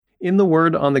In the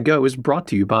Word on the Go is brought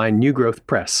to you by New Growth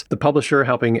Press, the publisher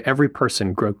helping every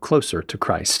person grow closer to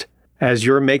Christ. As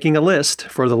you're making a list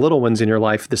for the little ones in your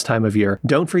life this time of year,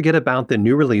 don't forget about the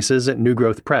new releases at New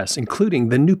Growth Press, including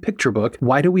the new picture book,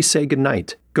 Why Do We Say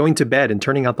Goodnight? Going to bed and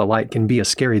turning out the light can be a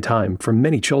scary time for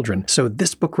many children, so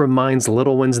this book reminds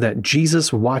little ones that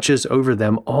Jesus watches over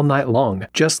them all night long,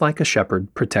 just like a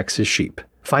shepherd protects his sheep.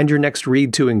 Find your next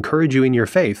read to encourage you in your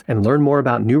faith and learn more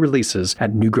about new releases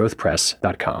at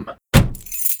newgrowthpress.com.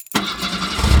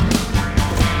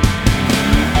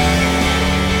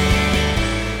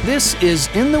 This is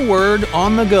In the Word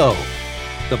on the Go,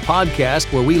 the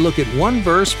podcast where we look at one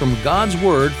verse from God's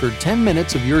Word for 10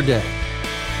 minutes of your day.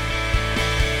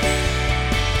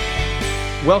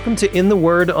 Welcome to In the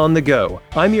Word on the Go.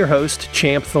 I'm your host,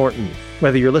 Champ Thornton.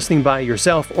 Whether you're listening by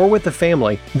yourself or with the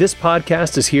family, this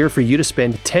podcast is here for you to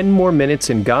spend 10 more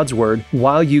minutes in God's Word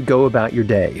while you go about your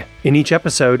day. In each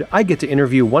episode, I get to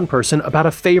interview one person about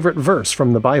a favorite verse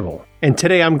from the Bible. And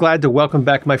today I'm glad to welcome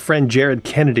back my friend Jared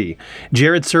Kennedy.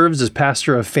 Jared serves as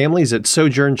pastor of families at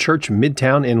Sojourn Church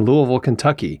Midtown in Louisville,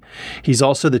 Kentucky. He's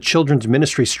also the children's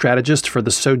ministry strategist for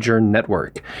the Sojourn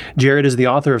Network. Jared is the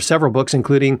author of several books,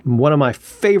 including one of my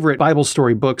favorite Bible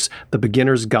story books, The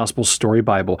Beginner's Gospel Story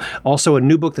Bible. Also a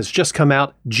new book that's just come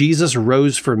out, Jesus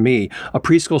Rose for Me, a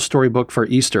preschool storybook for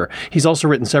Easter. He's also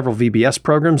written several VBS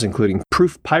programs, including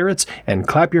Proof Pirates and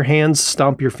Clap Your Hands,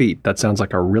 Stomp Your Feet. That sounds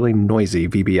like a really noisy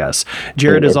VBS.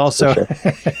 Jared is also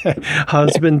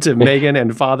husband to Megan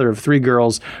and father of 3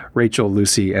 girls, Rachel,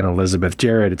 Lucy, and Elizabeth.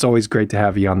 Jared, it's always great to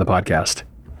have you on the podcast.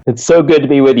 It's so good to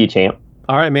be with you, Champ.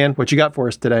 All right, man. What you got for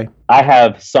us today? I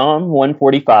have Psalm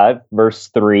 145, verse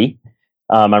 3.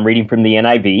 I'm reading from the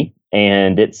NIV,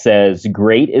 and it says,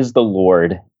 "Great is the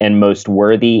Lord and most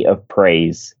worthy of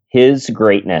praise. His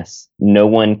greatness no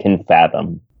one can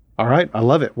fathom." All right. I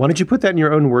love it. Why don't you put that in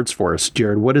your own words for us,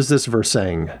 Jared? What is this verse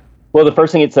saying? Well, the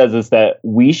first thing it says is that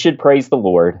we should praise the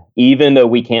Lord, even though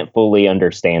we can't fully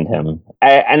understand him.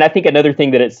 And I think another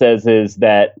thing that it says is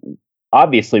that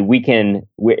obviously if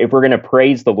we're going to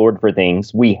praise the Lord for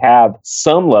things, we have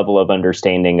some level of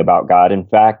understanding about God. In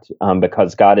fact,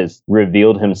 because God has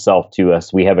revealed himself to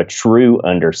us, we have a true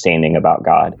understanding about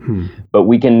God. But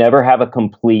we can never have a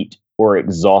complete or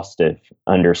exhaustive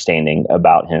understanding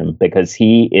about him because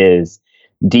he is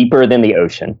deeper than the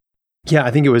ocean. Yeah,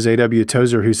 I think it was A.W.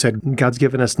 Tozer who said, God's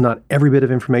given us not every bit of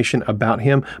information about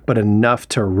him, but enough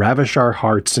to ravish our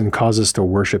hearts and cause us to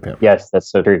worship him. Yes,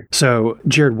 that's so true. So,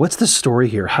 Jared, what's the story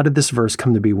here? How did this verse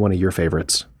come to be one of your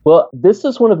favorites? Well, this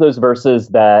is one of those verses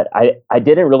that I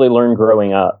didn't really learn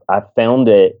growing up. I found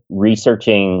it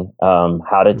researching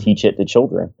how to teach it to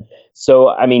children. So,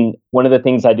 I mean, one of the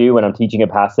things I do when I'm teaching a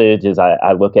passage is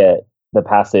I look at the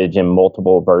passage in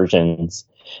multiple versions.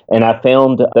 And I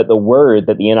found that the word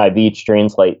that the NIV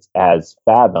translates as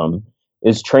fathom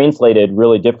is translated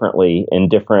really differently in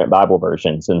different Bible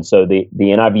versions. And so the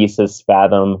NIV says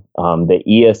fathom, the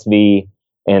ESV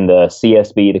and the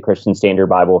CSB, the Christian Standard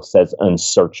Bible, says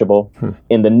unsearchable.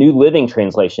 In the New Living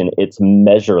Translation, it's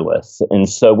measureless. And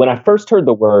so when I first heard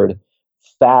the word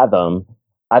fathom,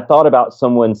 I thought about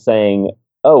someone saying,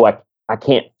 oh, I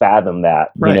can't fathom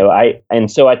that. Right.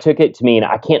 And so I took it to mean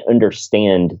I can't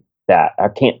understand that. I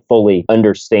can't fully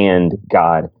understand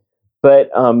God. But,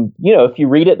 if you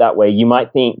read it that way, you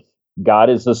might think God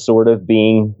is the sort of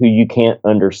being who you can't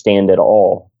understand at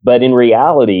all. But in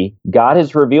reality, God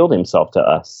has revealed himself to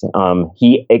us.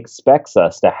 He expects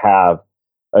us to have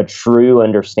a true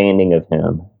understanding of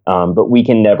him. But we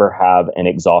can never have an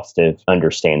exhaustive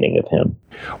understanding of him.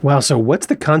 Wow. So what's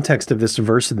the context of this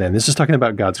verse then? This is talking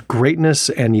about God's greatness,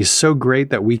 and he's so great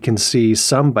that we can see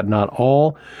some, but not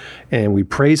all. And we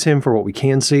praise him for what we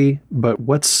can see. But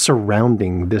what's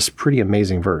surrounding this pretty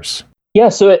amazing verse? Yeah,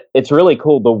 so it's really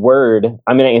cool. The word,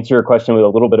 I'm going to answer your question with a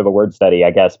little bit of a word study,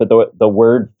 I guess, but the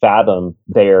word fathom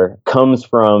there comes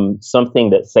from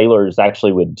something that sailors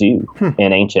actually would do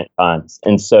in ancient times.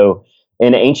 And so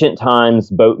in ancient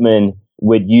times, boatmen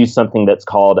would use something that's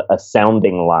called a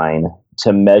sounding line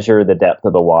to measure the depth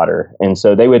of the water. And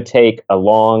so they would take a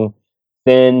long,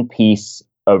 thin piece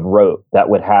of rope that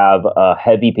would have a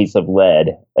heavy piece of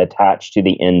lead attached to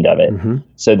the end of it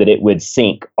so that it would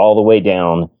sink all the way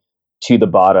down to the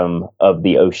bottom of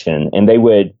the ocean. And they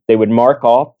would mark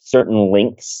off certain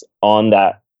lengths on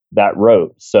that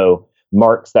rope. So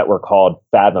marks that were called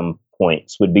fathom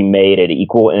points would be made at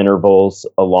equal intervals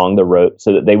along the rope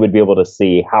so that they would be able to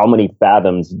see how many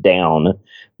fathoms down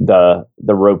the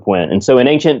rope went. And so in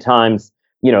ancient times,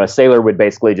 a sailor would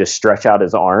basically just stretch out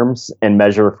his arms and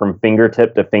measure from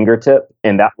fingertip to fingertip,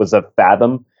 and that was a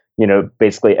fathom.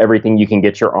 basically everything you can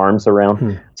get your arms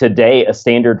around. Today, a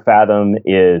standard fathom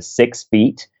is 6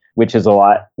 feet, which is a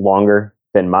lot longer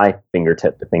than my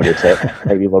fingertip to fingertip.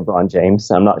 Maybe LeBron James,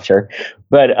 I'm not sure.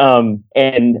 But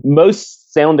and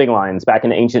most sounding lines back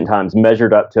in ancient times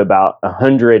measured up to about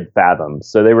 100 fathoms.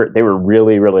 So they were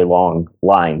really, really long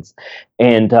lines.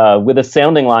 And with a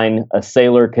sounding line, a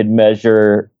sailor could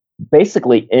measure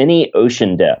basically any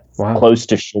ocean depth close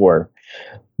to shore.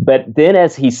 But then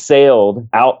as he sailed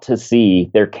out to sea,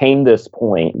 there came this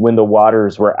point when the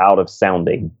waters were out of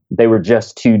sounding. They were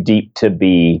just too deep to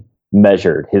be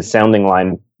measured. His sounding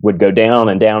line would go down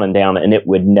and down and down, and it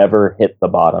would never hit the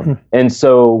bottom. And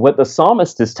so what the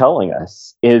psalmist is telling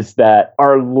us is that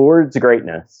our Lord's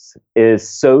greatness is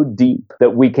so deep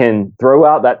that we can throw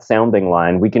out that sounding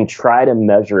line. We can try to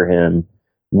measure him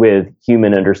with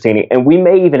human understanding. And we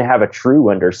may even have a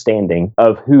true understanding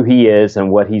of who he is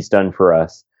and what he's done for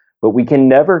us. But we can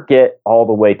never get all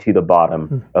the way to the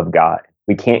bottom of God.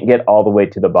 We can't get all the way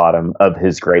to the bottom of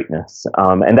his greatness.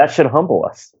 And that should humble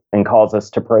us and cause us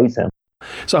to praise him.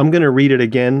 So I'm going to read it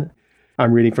again.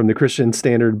 I'm reading from the Christian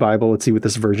Standard Bible. Let's see what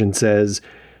this version says.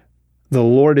 The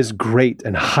Lord is great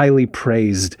and highly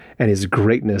praised, and his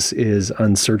greatness is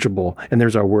unsearchable. And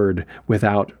there's our word,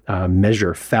 without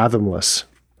measure, fathomless.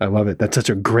 I love it. That's such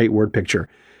a great word picture.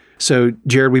 So,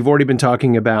 Jared, we've already been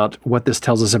talking about what this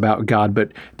tells us about God,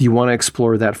 but do you want to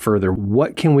explore that further?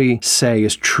 What can we say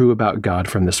is true about God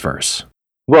from this verse?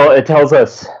 Well, it tells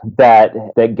us that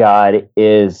God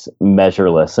is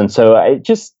measureless. And so I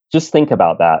just think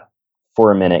about that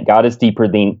for a minute. God is deeper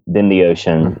than the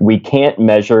ocean. We can't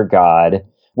measure God.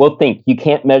 Well, you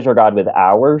can't measure God with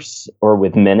hours or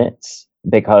with minutes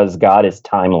because God is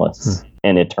timeless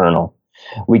and eternal.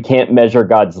 We can't measure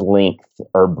God's length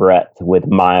or breadth with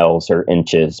miles or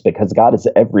inches because God is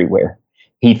everywhere.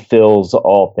 He fills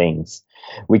all things.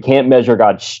 We can't measure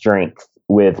God's strength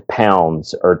with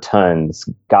pounds or tons.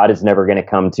 God is never going to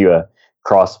come to a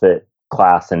CrossFit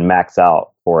class and max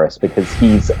out for us because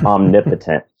he's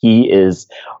omnipotent. He is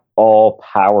all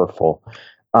powerful.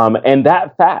 And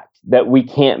that fact that we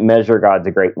can't measure God's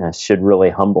greatness should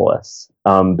really humble us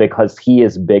because he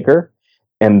is bigger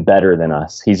and better than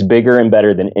us. He's bigger and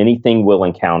better than anything we'll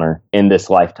encounter in this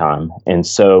lifetime. And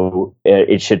so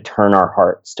it should turn our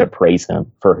hearts to praise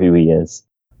him for who he is.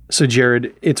 So,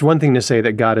 Jared, it's one thing to say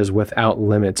that God is without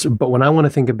limits, but when I want to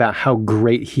think about how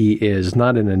great he is,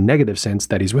 not in a negative sense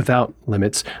that he's without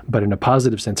limits, but in a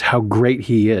positive sense, how great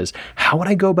he is, how would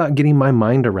I go about getting my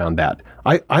mind around that?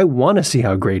 I want to see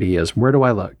how great he is. Where do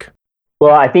I look?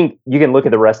 Well, I think you can look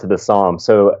at the rest of the psalm.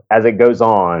 So as it goes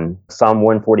on, Psalm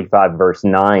 145 verse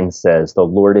 9 says, "The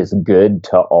Lord is good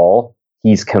to all.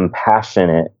 He's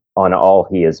compassionate on all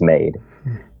he has made."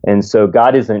 And so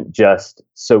God isn't just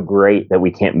so great that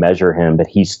we can't measure him, but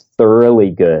he's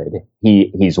thoroughly good.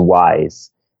 He's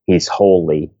wise. He's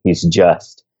holy. He's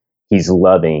just. He's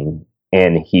loving.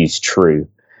 And he's true.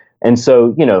 And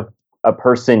so, a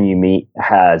person you meet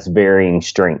has varying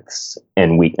strengths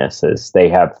and weaknesses. They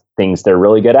have things they're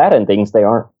really good at and things they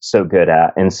aren't so good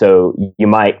at. And so you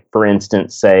might, for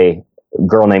instance, say a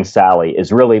girl named Sally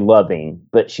is really loving,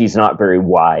 but she's not very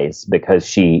wise because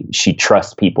she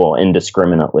trusts people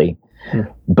indiscriminately.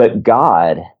 But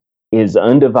God is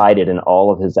undivided in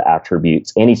all of his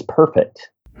attributes, and he's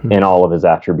perfect in all of his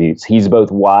attributes. He's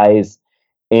both wise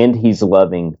and he's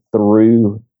loving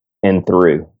through and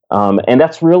through. And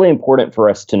that's really important for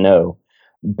us to know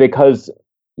because,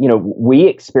 we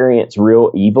experience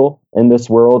real evil in this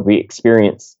world. We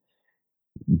experience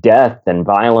death and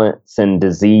violence and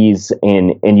disease.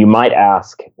 And you might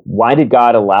ask, why did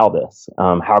God allow this?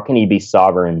 How can he be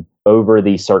sovereign over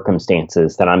these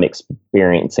circumstances that I'm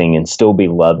experiencing and still be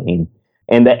loving?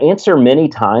 And the answer many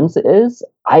times is,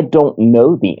 I don't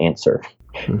know the answer.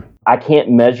 I can't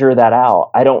measure that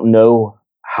out. I don't know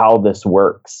how this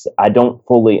works. I don't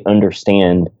fully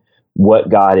understand what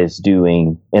God is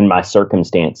doing in my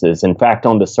circumstances. In fact,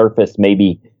 on the surface,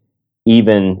 maybe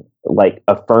even like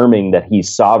affirming that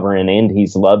he's sovereign and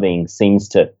he's loving seems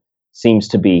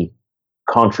to be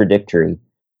contradictory.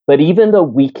 But even though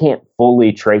we can't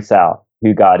fully trace out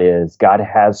who God is, God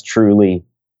has truly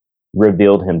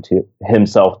revealed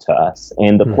himself to us.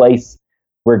 And the place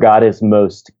where God has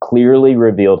most clearly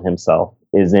revealed himself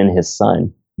is in his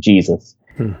son, Jesus.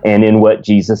 And in what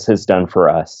Jesus has done for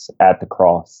us at the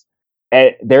cross.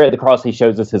 There at the cross, he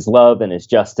shows us his love and his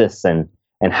justice and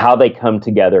how they come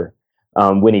together.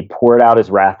 When he poured out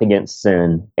his wrath against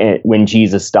sin, and when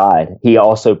Jesus died, he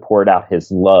also poured out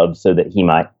his love so that he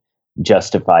might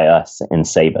justify us and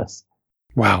save us.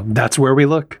 Wow, that's where we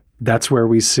look. That's where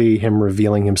we see him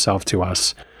revealing himself to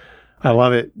us. I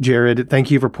love it. Jared, thank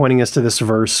you for pointing us to this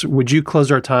verse. Would you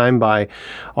close our time by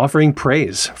offering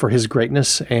praise for his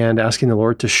greatness and asking the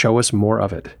Lord to show us more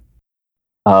of it?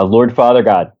 Lord Father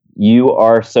God, you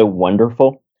are so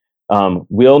wonderful.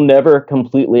 We'll never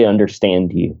completely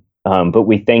understand you, but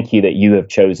we thank you that you have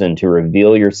chosen to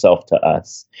reveal yourself to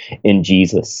us in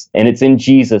Jesus. And it's in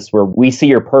Jesus where we see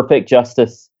your perfect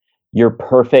justice, your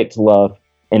perfect love,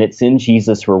 and it's in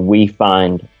Jesus where we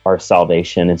find our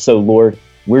salvation. And so, Lord,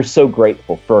 we're so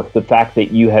grateful for the fact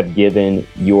that you have given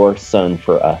your Son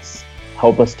for us.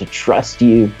 Help us to trust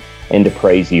you and to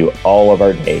praise you all of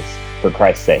our days. For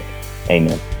Christ's sake,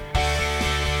 amen.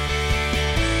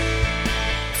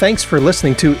 Thanks for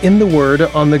listening to In the Word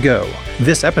on the Go.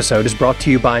 This episode is brought to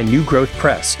you by New Growth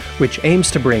Press, which aims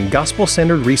to bring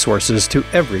gospel-centered resources to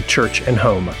every church and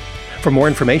home. For more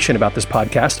information about this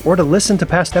podcast or to listen to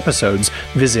past episodes,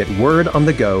 visit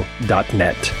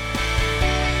wordonthego.net.